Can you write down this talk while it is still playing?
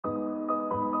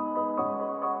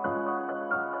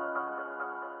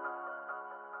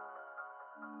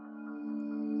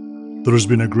There has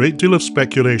been a great deal of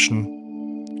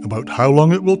speculation about how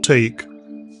long it will take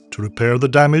to repair the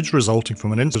damage resulting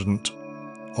from an incident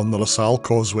on the Salle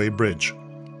Causeway Bridge.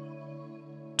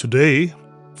 Today,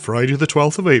 Friday the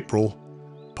 12th of April,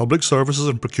 Public Services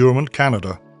and Procurement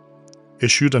Canada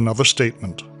issued another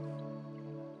statement.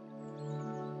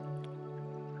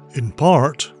 In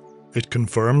part, it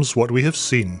confirms what we have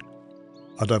seen.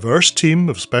 A diverse team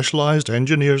of specialised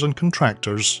engineers and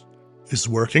contractors is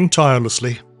working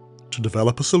tirelessly to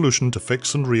develop a solution to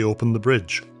fix and reopen the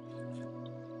bridge.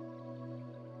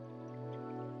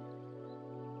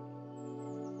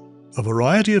 A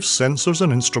variety of sensors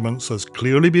and instruments has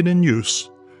clearly been in use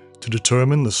to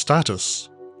determine the status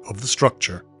of the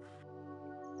structure.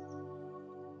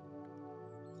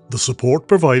 The support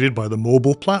provided by the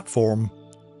mobile platform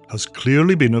has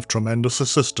clearly been of tremendous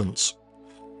assistance.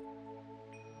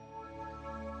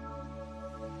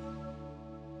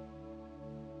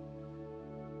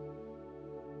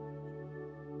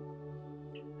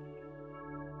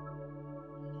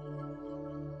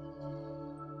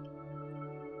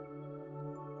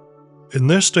 In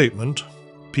their statement,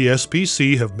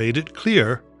 PSPC have made it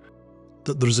clear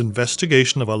that there is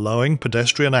investigation of allowing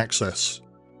pedestrian access.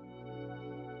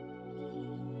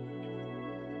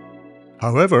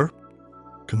 However,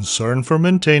 concern for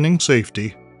maintaining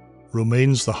safety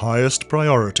remains the highest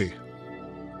priority.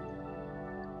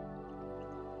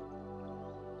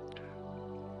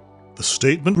 The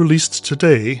statement released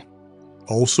today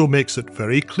also makes it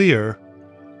very clear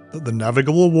that the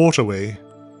navigable waterway,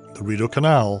 the Rideau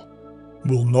Canal,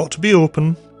 will not be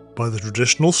open by the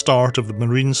traditional start of the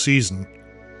marine season,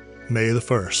 May the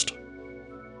 1st.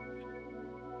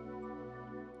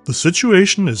 The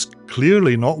situation is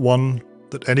clearly not one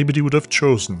that anybody would have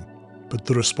chosen, but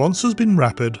the response has been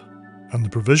rapid and the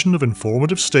provision of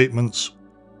informative statements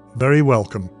very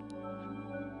welcome.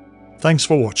 Thanks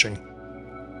for watching.